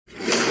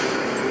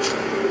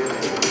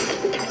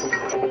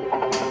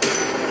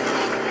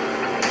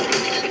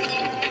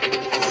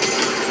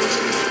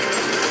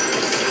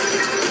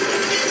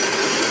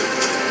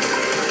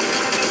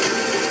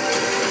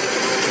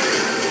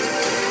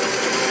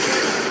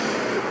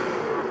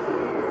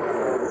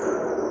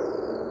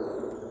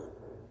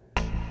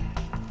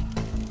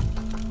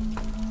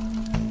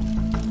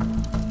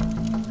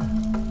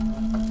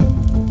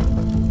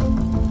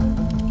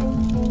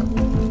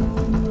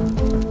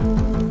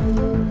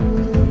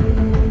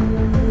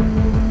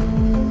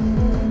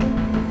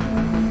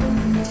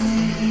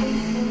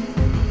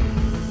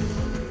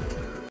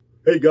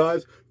Hey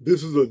guys,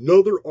 this is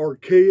another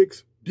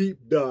Archaix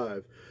deep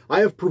dive.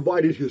 I have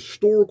provided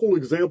historical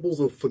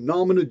examples of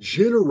phenomena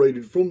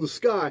generated from the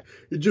sky.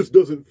 It just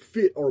doesn't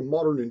fit our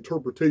modern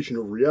interpretation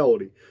of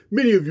reality.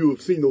 Many of you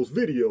have seen those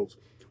videos,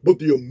 but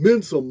the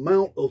immense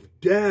amount of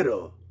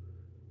data,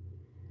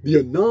 the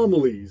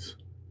anomalies,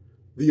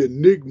 the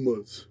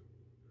enigmas,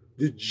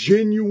 the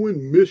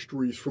genuine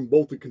mysteries from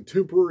both the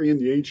contemporary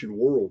and the ancient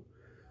world,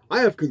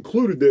 I have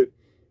concluded that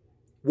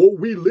what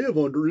we live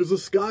under is a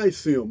sky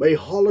sim, a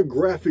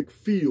holographic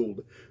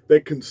field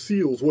that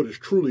conceals what is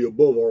truly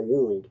above our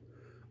world.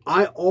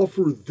 I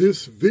offer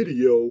this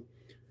video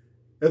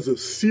as a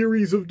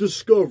series of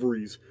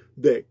discoveries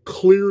that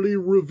clearly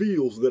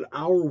reveals that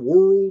our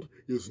world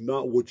is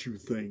not what you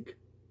think.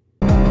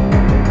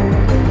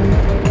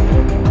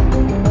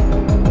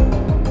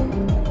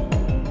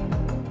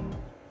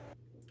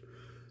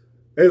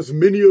 As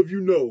many of you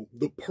know,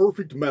 the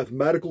perfect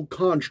mathematical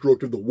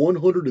construct of the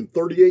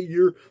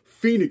 138-year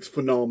Phoenix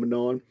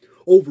phenomenon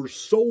over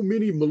so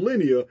many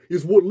millennia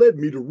is what led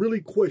me to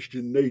really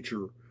question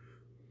nature.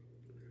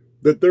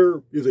 That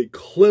there is a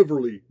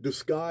cleverly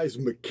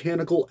disguised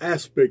mechanical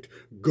aspect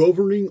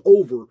governing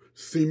over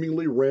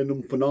seemingly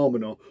random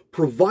phenomena,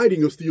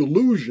 providing us the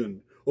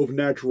illusion of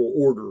natural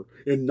order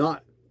and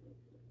not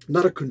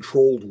a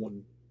controlled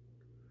one.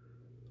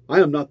 I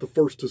am not the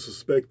first to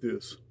suspect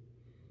this.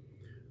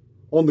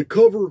 On the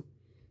cover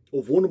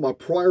of one of my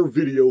prior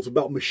videos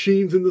about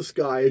machines in the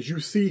sky, as you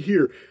see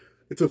here,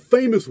 it's a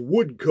famous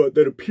woodcut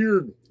that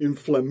appeared in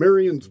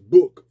Flammarion's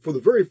book for the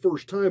very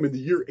first time in the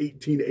year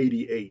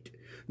 1888.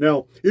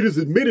 Now, it is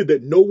admitted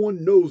that no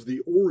one knows the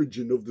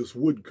origin of this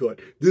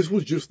woodcut. This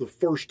was just the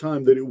first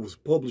time that it was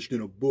published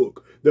in a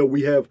book that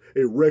we have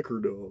a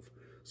record of.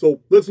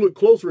 So let's look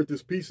closer at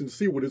this piece and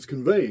see what it's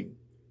conveying.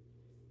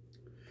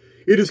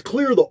 It is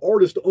clear the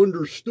artist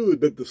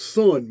understood that the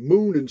sun,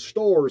 moon, and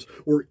stars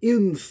were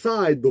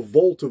inside the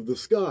vault of the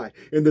sky,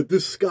 and that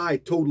this sky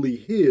totally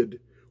hid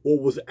what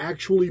was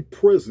actually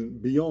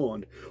present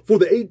beyond. For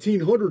the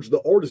 1800s,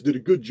 the artist did a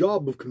good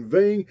job of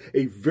conveying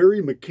a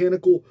very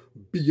mechanical,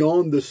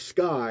 beyond the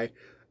sky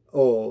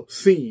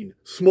scene.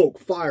 Smoke,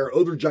 fire,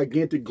 other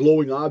gigantic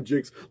glowing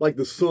objects like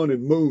the sun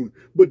and moon,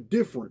 but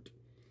different.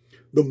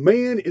 The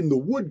man in the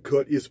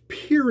woodcut is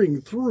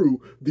peering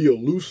through the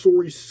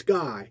illusory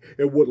sky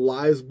at what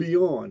lies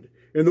beyond.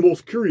 And the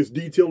most curious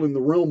detail in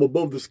the realm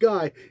above the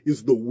sky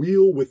is the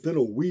wheel within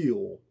a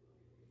wheel.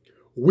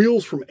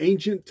 Wheels from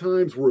ancient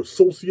times were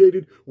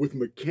associated with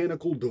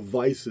mechanical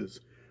devices.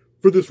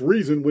 For this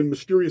reason, when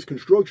mysterious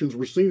constructions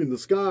were seen in the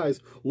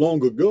skies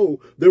long ago,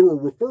 they were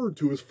referred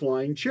to as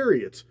flying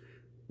chariots,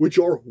 which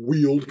are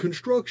wheeled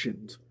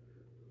constructions.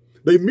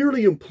 They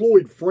merely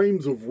employed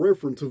frames of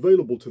reference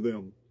available to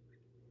them.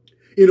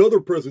 In other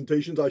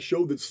presentations, I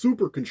showed that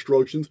super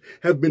constructions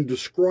have been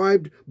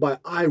described by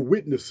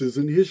eyewitnesses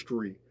in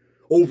history.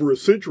 Over a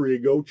century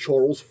ago,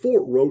 Charles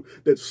Fort wrote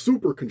that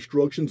super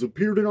constructions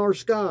appeared in our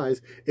skies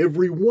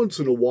every once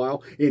in a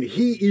while, and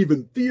he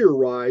even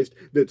theorized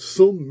that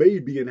some may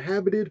be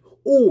inhabited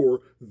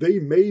or they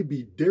may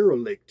be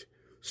derelict,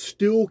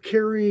 still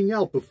carrying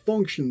out the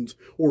functions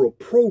or a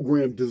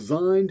program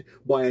designed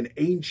by an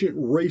ancient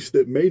race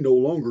that may no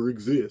longer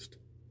exist.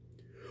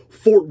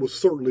 Fort was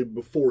certainly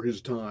before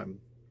his time.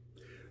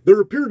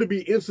 There appear to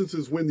be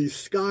instances when the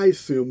sky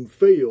sim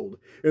failed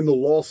and the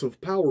loss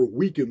of power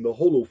weakened the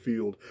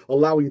holofield,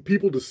 allowing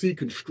people to see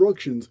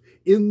constructions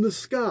in the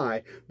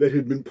sky that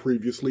had been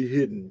previously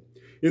hidden.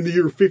 In the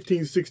year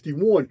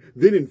 1561,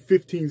 then in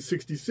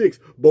 1566,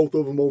 both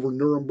of them over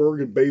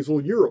Nuremberg and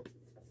Basel, Europe.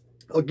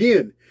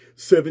 Again,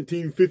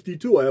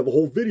 1752, I have a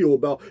whole video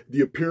about the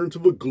appearance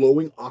of a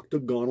glowing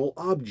octagonal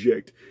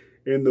object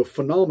and the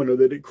phenomena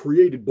that it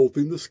created both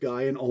in the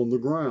sky and on the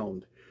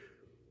ground.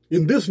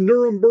 In this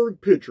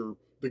Nuremberg picture,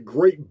 the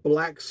great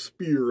black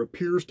spear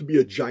appears to be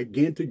a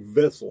gigantic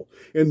vessel,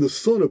 and the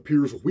sun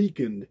appears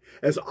weakened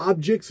as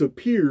objects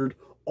appeared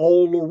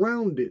all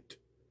around it,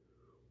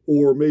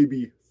 or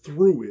maybe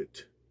through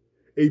it.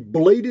 A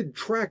bladed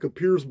track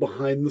appears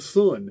behind the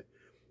sun.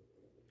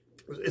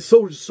 It's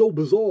so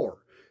bizarre.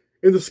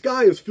 And the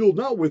sky is filled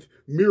not with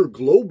mere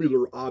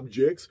globular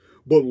objects,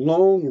 but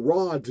long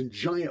rods and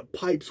giant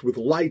pipes with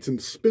lights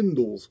and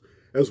spindles,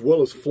 as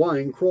well as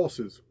flying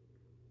crosses.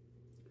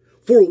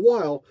 For a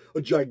while,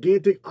 a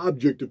gigantic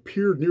object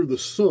appeared near the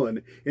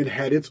sun and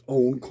had its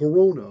own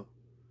corona.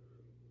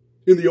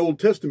 In the Old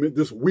Testament,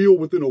 this wheel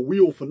within a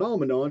wheel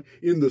phenomenon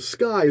in the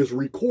sky is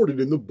recorded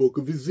in the book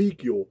of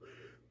Ezekiel.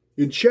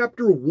 In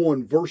chapter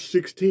 1, verse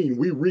 16,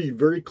 we read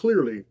very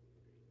clearly,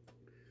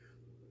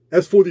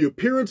 "As for the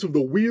appearance of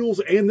the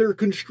wheels and their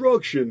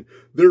construction,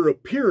 their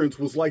appearance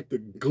was like the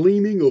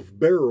gleaming of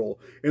beryl,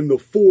 and the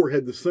four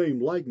had the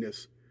same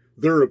likeness.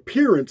 Their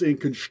appearance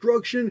and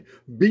construction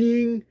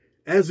being,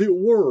 as it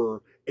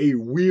were, a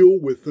wheel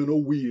within a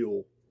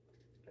wheel."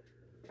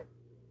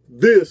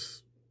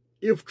 This,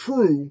 if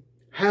true,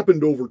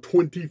 happened over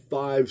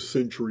 25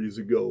 centuries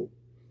ago.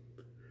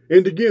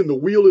 And again, the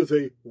wheel is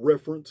a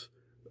reference,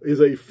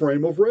 is a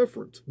frame of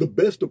reference. The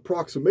best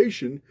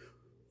approximation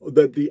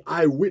that the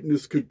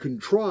eyewitness could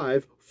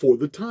contrive for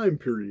the time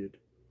period.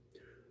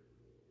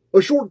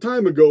 A short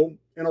time ago,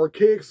 an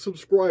Archaix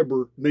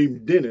subscriber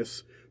named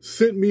Dennis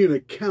sent me an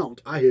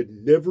account I had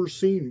never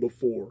seen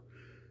before,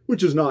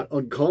 which is not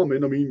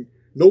uncommon. I mean,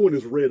 no one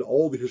has read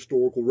all the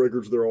historical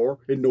records there are,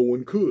 and no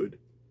one could.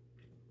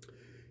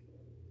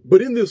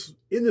 But in this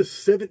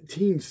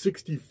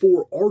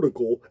 1764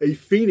 article, a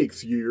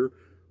Phoenix year,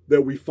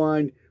 that we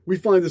find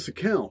this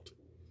account.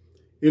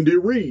 And it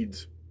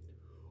reads,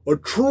 "A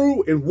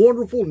true and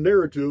wonderful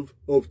narrative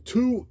of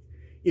two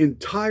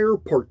entire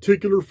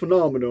particular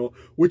phenomena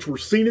which were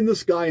seen in the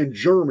sky in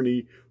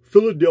Germany,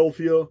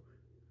 Philadelphia,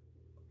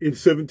 in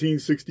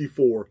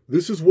 1764.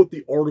 This is what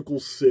the article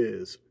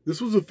says.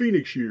 This was a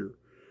Phoenix year.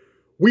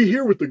 We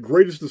hear with the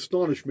greatest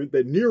astonishment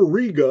that near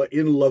Riga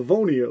in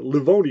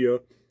Livonia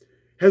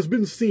has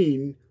been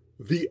seen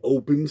the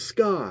open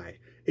sky,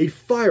 a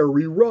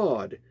fiery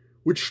rod,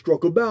 which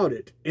struck about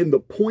it, and the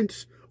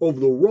points of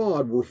the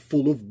rod were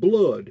full of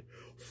blood.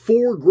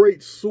 4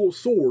 great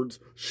swords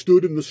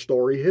stood in the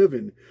starry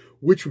heaven,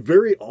 which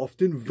very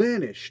often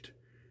vanished,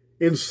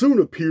 and soon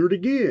appeared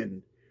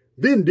again.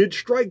 Then did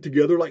strike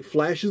together like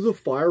flashes of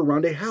fire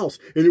round a house,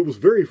 and it was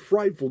very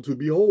frightful to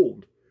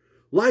behold.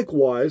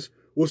 Likewise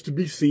was to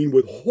be seen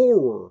with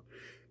horror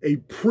a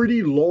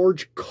pretty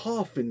large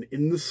coffin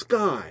in the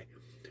sky,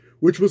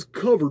 which was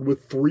covered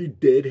with 3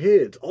 dead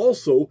heads,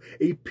 also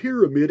a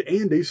pyramid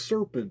and a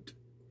serpent.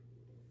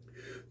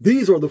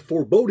 These are the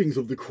forebodings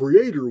of the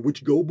Creator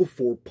which go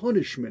before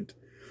punishment.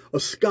 A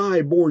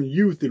sky-born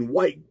youth in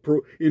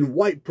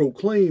white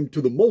proclaimed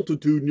to the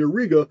multitude near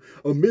Riga,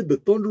 amid the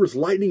thunderous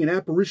lightning and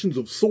apparitions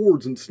of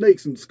swords and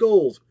snakes and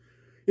skulls,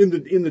 in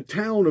the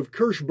town of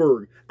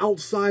Kirchberg,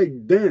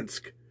 outside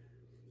Dansk,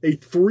 a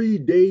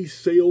 3-day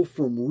sail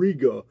from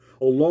Riga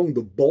along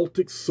the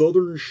Baltic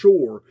southern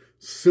shore.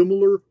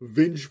 Similar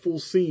vengeful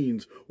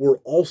scenes were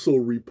also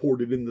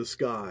reported in the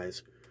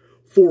skies.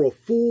 For a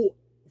full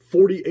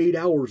 48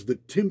 hours, the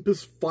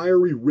tempest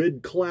fiery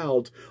red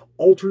clouds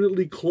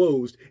alternately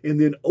closed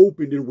and then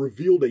opened and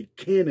revealed a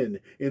cannon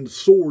and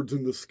swords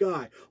in the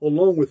sky,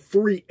 along with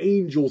 3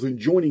 angels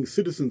enjoining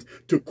citizens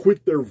to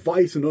quit their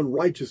vice and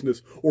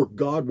unrighteousness, or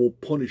God will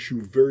punish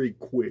you very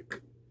quick."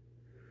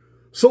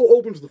 So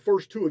opens the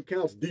first 2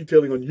 accounts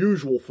detailing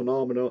unusual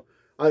phenomena.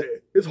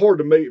 It's hard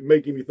to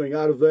make anything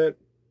out of that,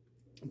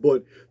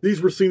 but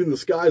these were seen in the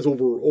skies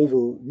over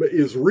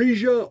is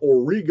Riga,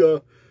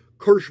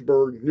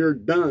 Kirchberg, near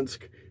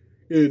Dansk,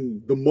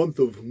 in the month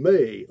of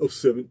May of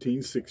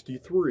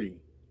 1763.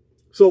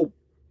 So,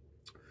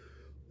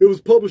 it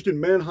was published in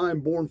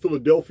Mannheim-born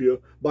Philadelphia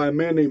by a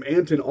man named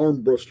Anton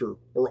Armbruster,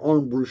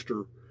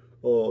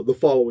 the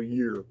following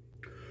year.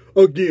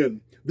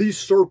 Again, these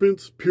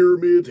serpents,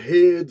 pyramids,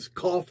 heads,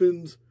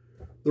 coffins,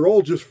 they're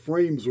all just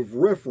frames of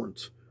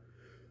reference.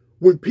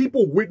 When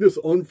people witness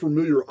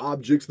unfamiliar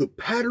objects, the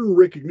pattern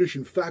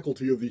recognition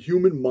faculty of the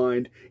human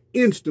mind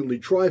instantly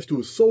tries to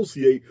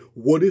associate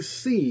what is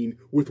seen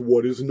with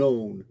what is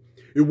known.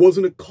 It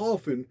wasn't a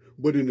coffin,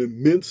 but an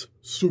immense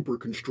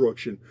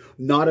superconstruction,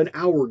 not an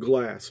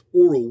hourglass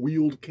or a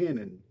wheeled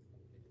cannon.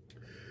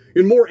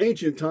 In more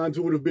ancient times,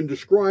 it would have been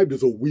described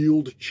as a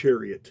wheeled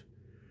chariot.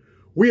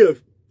 We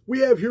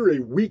have here a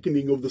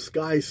weakening of the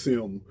sky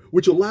sim,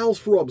 which allows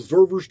for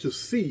observers to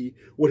see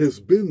what has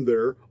been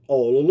there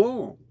all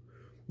along.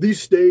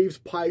 These staves,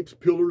 pipes,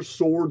 pillars,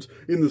 swords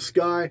in the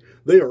sky,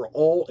 they are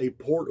all a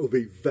part of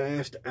a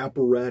vast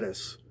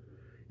apparatus.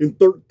 In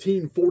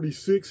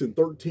 1346 and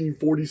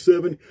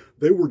 1347,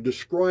 they were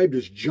described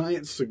as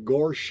giant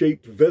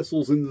cigar-shaped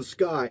vessels in the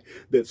sky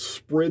that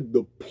spread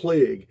the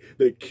plague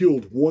that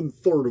killed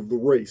 1/3 of the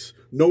race,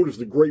 known as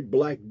the Great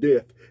Black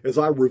Death, as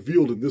I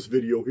revealed in this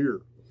video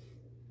here.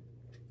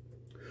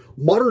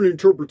 Modern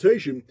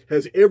interpretation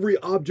has every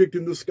object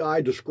in the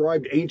sky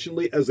described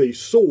anciently as a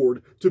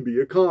sword to be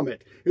a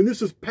comet, and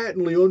this is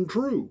patently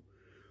untrue.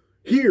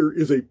 Here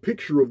is a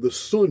picture of the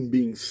sun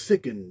being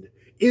sickened,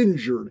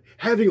 injured,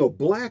 having a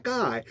black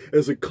eye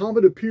as a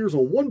comet appears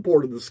on one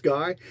part of the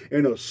sky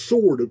and a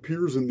sword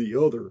appears in the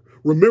other.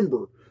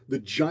 Remember, the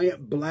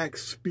giant black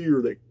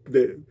spear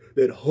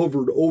that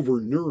hovered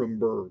over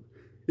Nuremberg.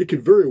 It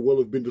could very well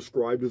have been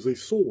described as a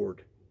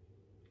sword.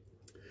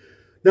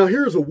 Now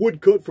here's a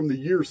woodcut from the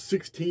year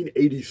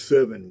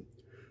 1687.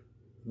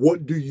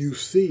 What do you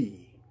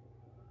see?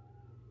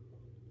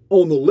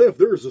 On the left,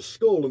 there is a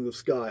skull in the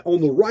sky. On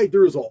the right,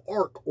 there is an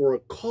ark or a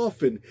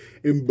coffin,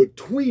 and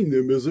between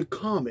them is a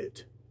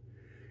comet.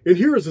 And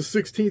here is a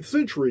 16th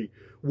century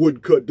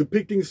woodcut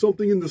depicting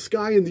something in the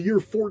sky in the year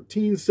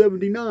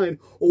 1479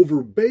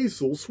 over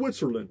Basel,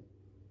 Switzerland.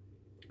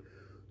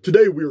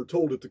 Today we are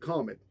told it's a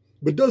comet,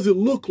 but does it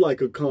look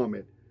like a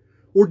comet?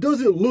 Or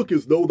does it look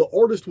as though the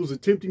artist was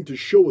attempting to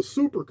show a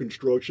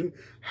superconstruction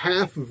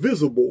half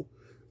visible,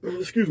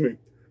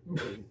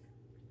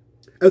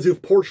 as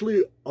if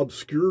partially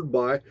obscured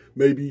by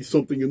maybe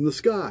something in the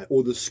sky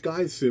or the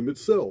sky sim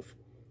itself?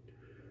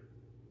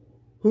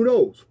 Who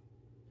knows?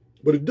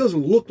 But it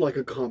doesn't look like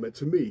a comet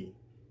to me.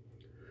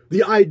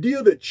 The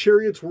idea that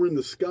chariots were in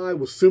the sky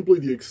was simply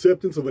the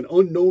acceptance of an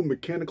unknown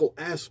mechanical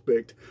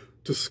aspect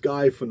to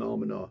sky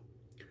phenomena.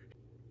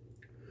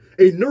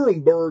 A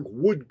Nuremberg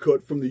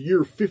woodcut from the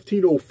year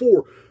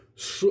 1504,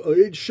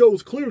 it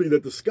shows clearly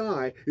that the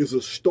sky is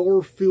a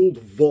star-filled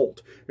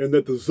vault and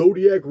that the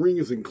zodiac ring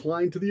is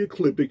inclined to the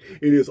ecliptic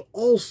and is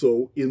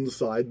also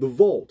inside the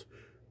vault.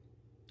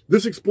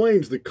 This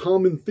explains the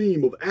common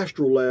theme of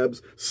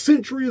astrolabes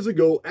centuries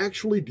ago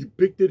actually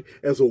depicted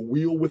as a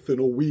wheel within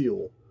a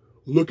wheel.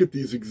 Look at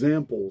these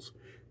examples.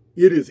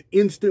 It is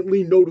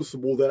instantly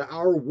noticeable that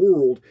our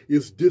world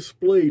is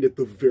displayed at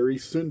the very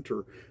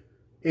center,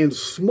 and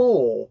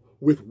small,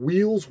 with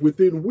wheels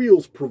within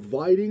wheels,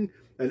 providing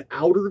an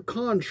outer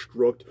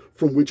construct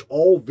from which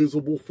all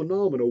visible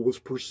phenomena was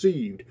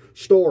perceived.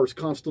 Stars,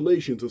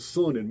 constellations, a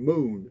sun and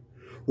moon.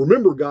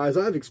 Remember, guys,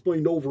 I've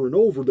explained over and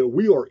over that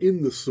we are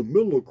in the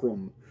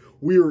simulacrum.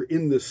 We are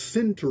in the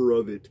center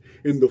of it.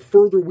 And the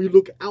further we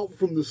look out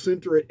from the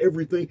center at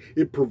everything,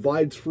 it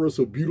provides for us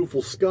a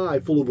beautiful sky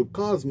full of a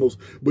cosmos,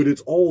 but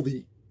it's all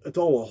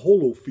a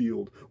hollow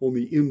field on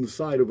the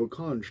inside of a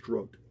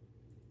construct.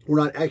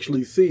 We're not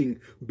actually seeing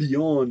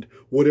beyond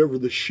whatever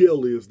the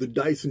shell is, the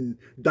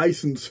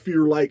Dyson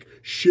sphere-like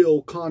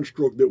shell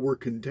construct that we're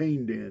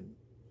contained in.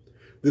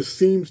 This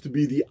seems to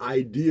be the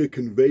idea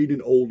conveyed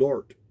in old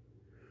art.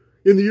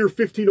 In the year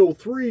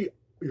 1503,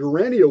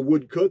 Urania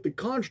woodcut, the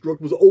construct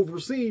was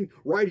overseen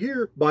right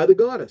here by the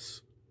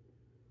goddess.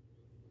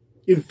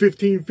 In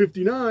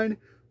 1559,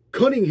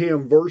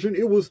 Cunningham version,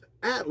 it was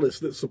Atlas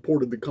that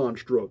supported the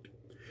construct.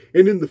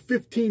 And in the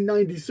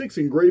 1596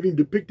 engraving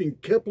depicting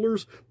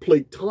Kepler's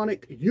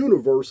Platonic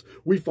universe,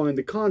 we find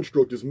the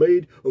construct is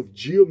made of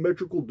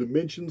geometrical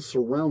dimensions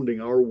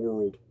surrounding our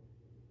world.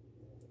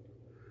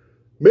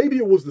 Maybe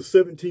it was the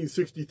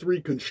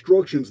 1763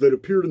 constructions that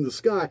appeared in the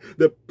sky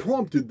that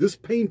prompted this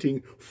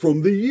painting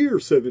from the year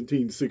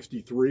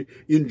 1763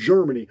 in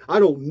Germany. I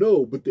don't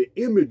know, but the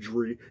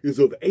imagery is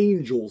of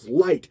angels,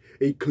 light,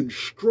 a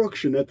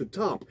construction at the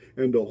top,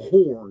 and a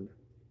horn.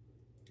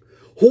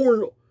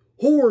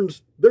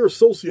 Horns, they're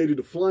associated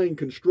to flying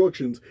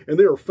constructions, and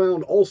they are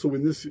found also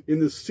in this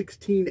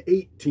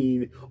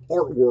 1618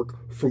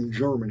 artwork from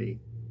Germany.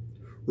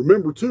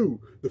 Remember, too,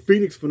 the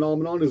Phoenix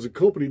phenomenon is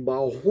accompanied by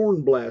a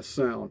horn blast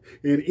sound,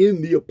 and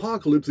in the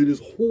apocalypse, it is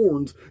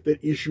horns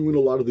that issue in a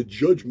lot of the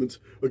judgments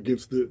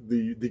against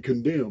the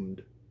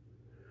condemned.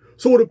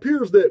 So it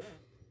appears that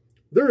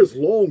there has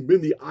long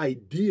been the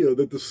idea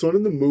that the sun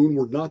and the moon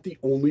were not the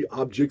only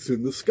objects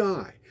in the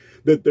sky,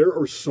 that there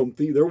was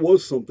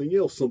something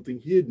else, something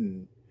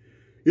hidden.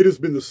 It has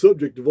been the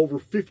subject of over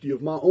 50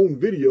 of my own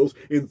videos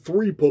and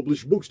 3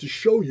 published books to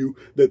show you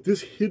that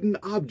this hidden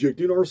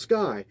object in our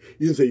sky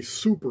is a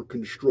super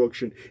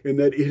construction and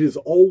that it has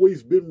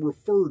always been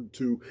referred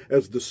to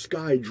as the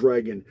sky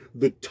dragon,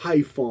 the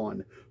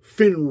typhon,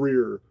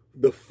 Fenrir,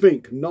 the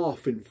Fink,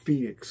 Knopf, and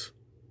Phoenix,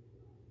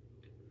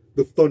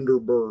 the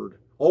thunderbird.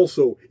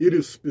 Also, it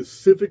is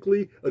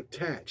specifically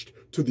attached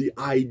to the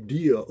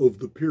idea of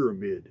the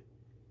pyramid.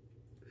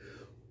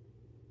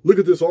 Look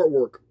at this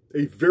artwork.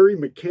 A very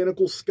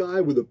mechanical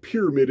sky with a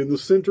pyramid in the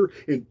center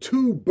and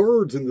 2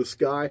 birds in the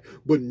sky,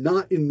 but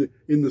not in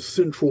the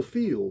central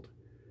field.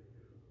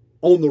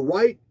 On the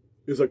right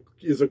is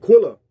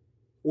Aquila,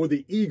 or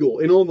the eagle,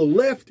 and on the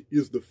left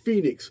is the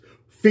phoenix.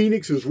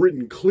 Phoenix is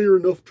written clear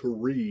enough to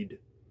read.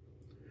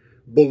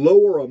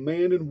 Below are a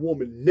man and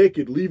woman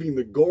naked, leaving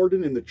the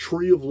garden and the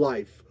tree of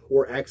life,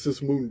 or Axis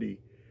Mundi.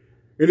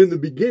 And in the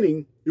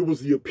beginning, it was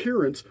the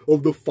appearance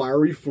of the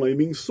fiery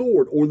flaming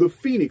sword, or the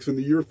phoenix in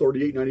the year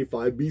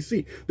 3895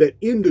 BC, that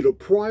ended a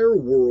prior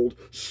world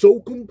so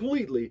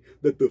completely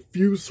that the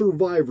few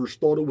survivors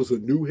thought it was a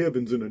new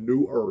heavens and a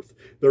new earth.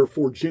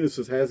 Therefore,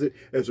 Genesis has it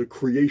as a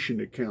creation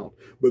account.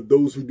 But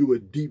those who do a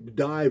deep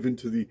dive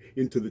into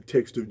the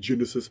text of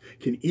Genesis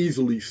can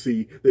easily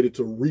see that it's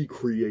a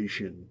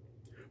recreation.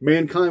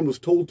 Mankind was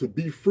told to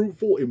be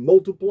fruitful and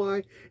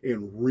multiply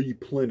and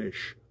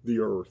replenish the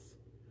earth.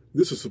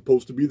 This is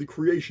supposed to be the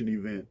creation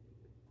event.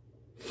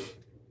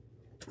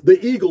 The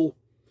eagle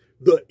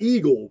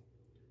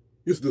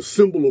is the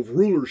symbol of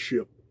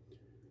rulership.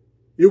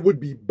 It would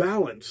be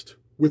balanced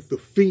with the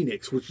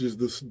phoenix, which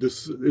is it's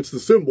the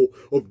symbol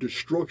of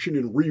destruction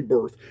and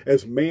rebirth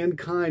as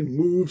mankind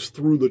moves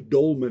through the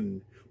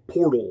dolmen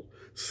portal,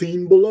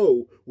 seen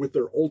below, with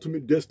their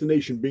ultimate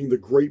destination being the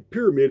Great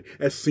Pyramid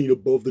as seen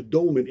above the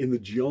dolmen in the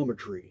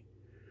geometry.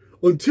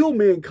 Until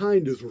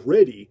mankind is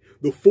ready,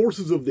 the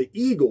forces of the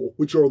eagle,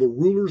 which are the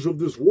rulers of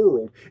this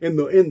world, and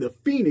the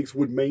phoenix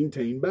would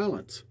maintain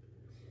balance.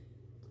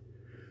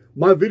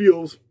 My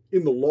videos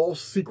in the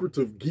Lost Secrets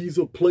of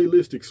Giza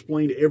playlist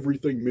explain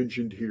everything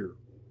mentioned here.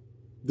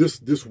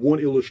 This one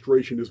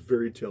illustration is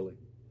very telling.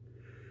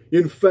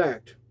 In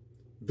fact,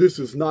 this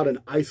is not an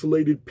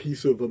isolated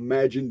piece of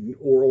imagined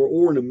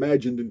or an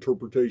imagined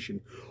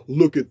interpretation.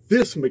 Look at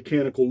this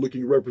mechanical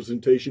looking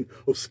representation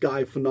of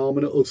sky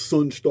phenomena of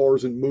sun,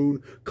 stars, and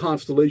moon,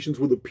 constellations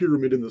with a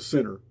pyramid in the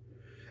center.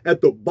 At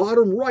the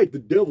bottom right, the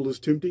devil is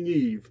tempting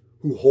Eve,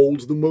 who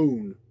holds the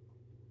moon.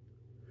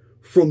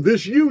 From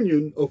this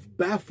union of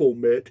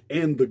Baphomet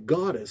and the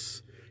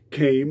goddess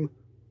came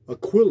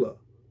Aquila,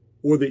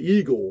 or the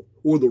eagle,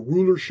 or the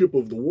rulership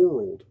of the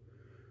world.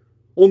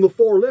 On the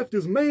far left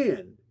is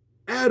man,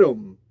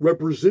 Adam,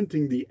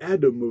 representing the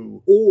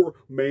Adamu, or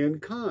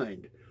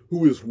mankind,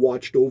 who is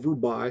watched over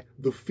by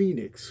the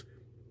phoenix.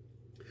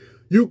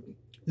 You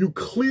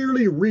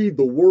clearly read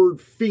the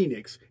word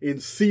phoenix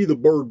and see the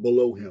bird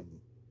below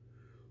him.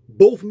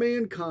 Both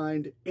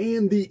mankind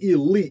and the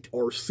elite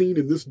are seen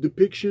in this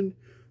depiction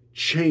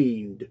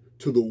chained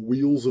to the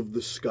wheels of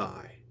the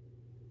sky.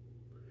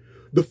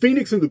 The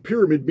phoenix and the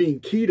pyramid being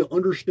key to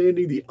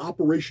understanding the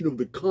operation of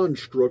the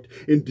construct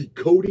and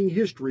decoding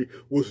history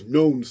was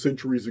known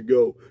centuries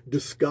ago,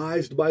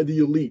 disguised by the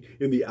elite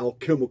in the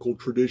alchemical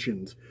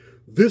traditions.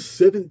 This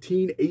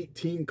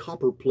 1718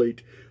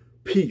 copperplate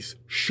piece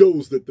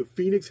shows that the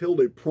phoenix held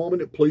a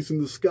prominent place in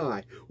the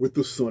sky with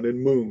the sun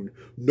and moon.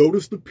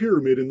 Notice the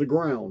pyramid in the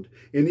ground.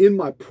 And in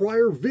my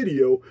prior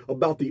video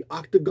about the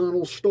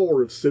octagonal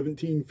star of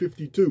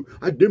 1752,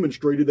 I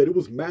demonstrated that it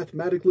was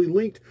mathematically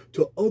linked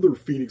to other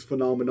phoenix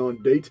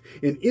phenomenon dates.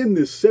 And in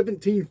this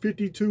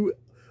 1752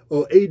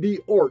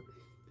 AD art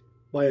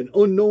by an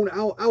unknown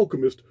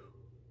alchemist,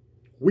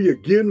 we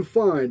again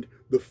find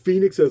the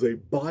phoenix as a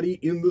body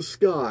in the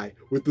sky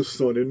with the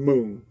sun and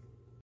moon.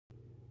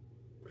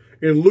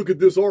 And look at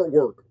this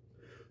artwork.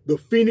 The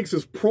phoenix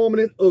is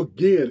prominent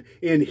again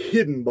and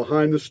hidden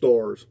behind the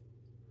stars.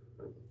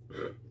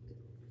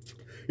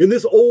 In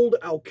this old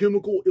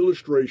alchemical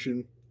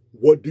illustration,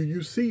 what do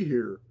you see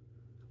here?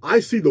 I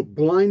see the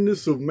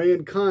blindness of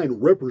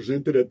mankind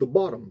represented at the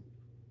bottom.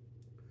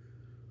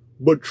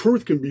 But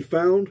truth can be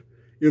found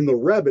in the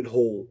rabbit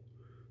hole.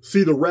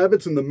 See the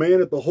rabbits and the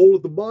man at the hole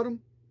at the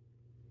bottom?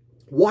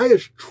 Why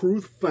is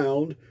truth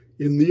found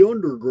in the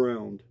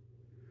underground?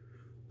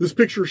 This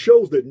picture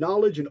shows that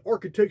knowledge and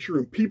architecture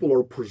and people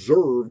are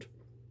preserved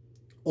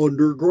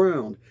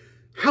underground.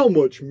 How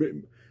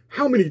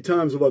many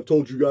times have I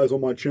told you guys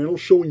on my channel,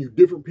 showing you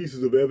different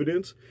pieces of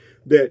evidence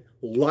that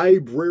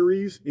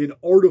libraries and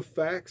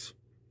artifacts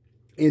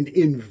and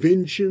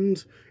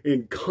inventions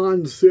and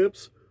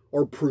concepts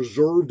are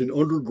preserved in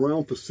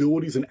underground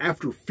facilities, and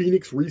after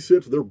Phoenix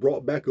resets, they're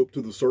brought back up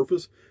to the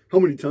surface? How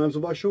many times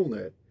have I shown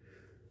that?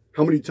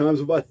 How many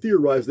times have I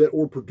theorized that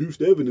or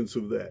produced evidence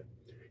of that?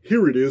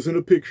 Here it is in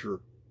a picture.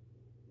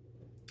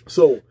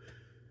 So,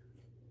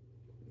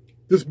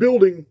 this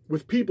building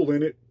with people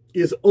in it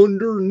is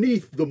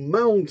underneath the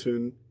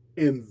mountain,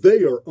 and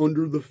they are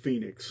under the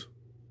phoenix.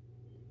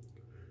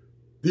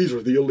 These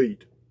are the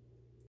elite.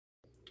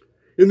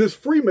 In this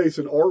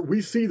Freemason art,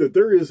 we see that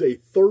there is a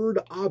third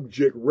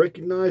object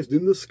recognized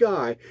in the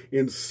sky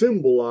and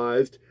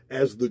symbolized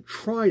as the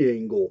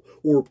triangle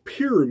or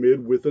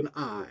pyramid with an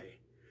eye.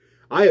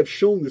 I have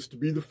shown this to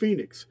be the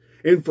phoenix.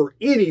 And for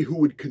any who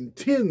would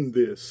contend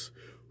this,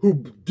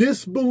 who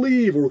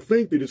disbelieve or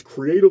think that it's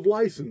creative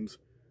license,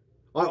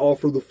 I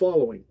offer the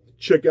following.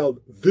 Check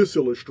out this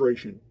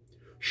illustration,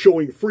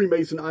 showing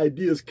Freemason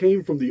ideas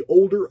came from the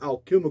older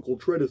alchemical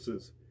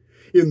treatises.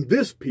 In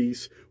this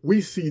piece,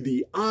 we see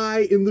the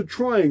eye in the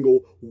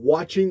triangle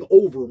watching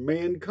over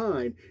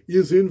mankind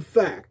is in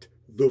fact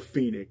the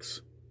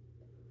phoenix.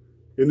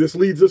 And this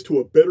leads us to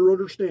a better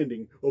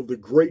understanding of the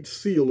Great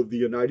Seal of the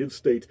United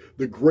States,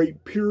 the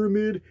Great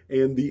Pyramid,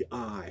 and the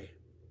Eye.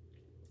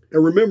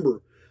 And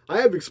remember,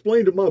 I have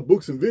explained in my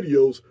books and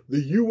videos,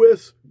 the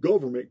U.S.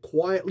 government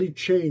quietly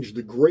changed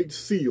the Great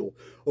Seal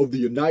of the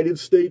United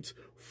States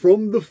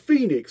from the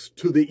Phoenix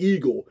to the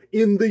Eagle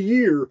in the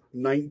year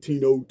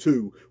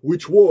 1902,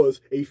 which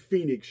was a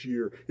Phoenix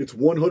year. It's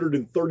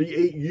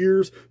 138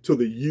 years to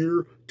the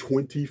year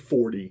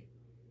 2040.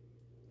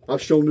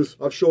 I've shown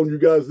you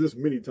guys this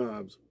many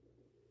times.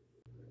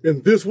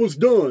 And this was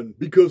done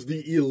because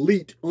the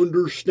elite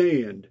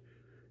understand.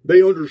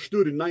 They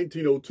understood in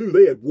 1902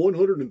 they had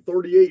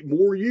 138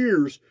 more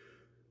years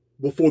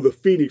before the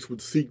Phoenix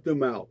would seek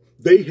them out.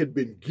 They had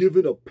been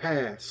given a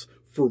pass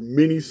for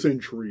many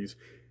centuries.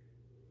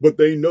 But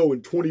they know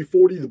in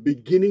 2040 the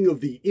beginning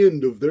of the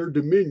end of their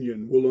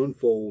dominion will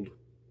unfold.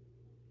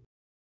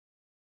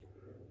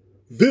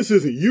 This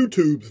isn't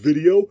YouTube's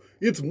video,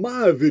 it's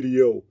my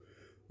video.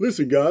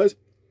 Listen guys,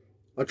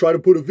 I try to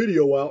put a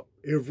video out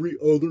every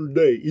other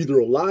day, either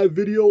a live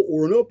video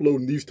or an upload,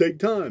 and these take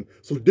time.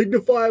 So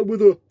dignify it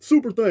with a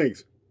super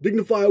thanks,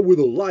 dignify it with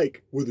a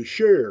like, with a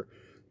share.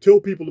 Tell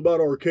people about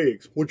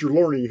Archaix, what you're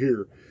learning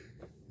here.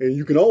 And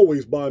you can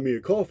always buy me a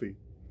coffee.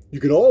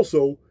 You can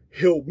also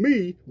help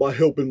me by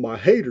helping my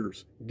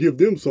haters, give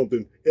them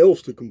something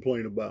else to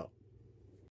complain about.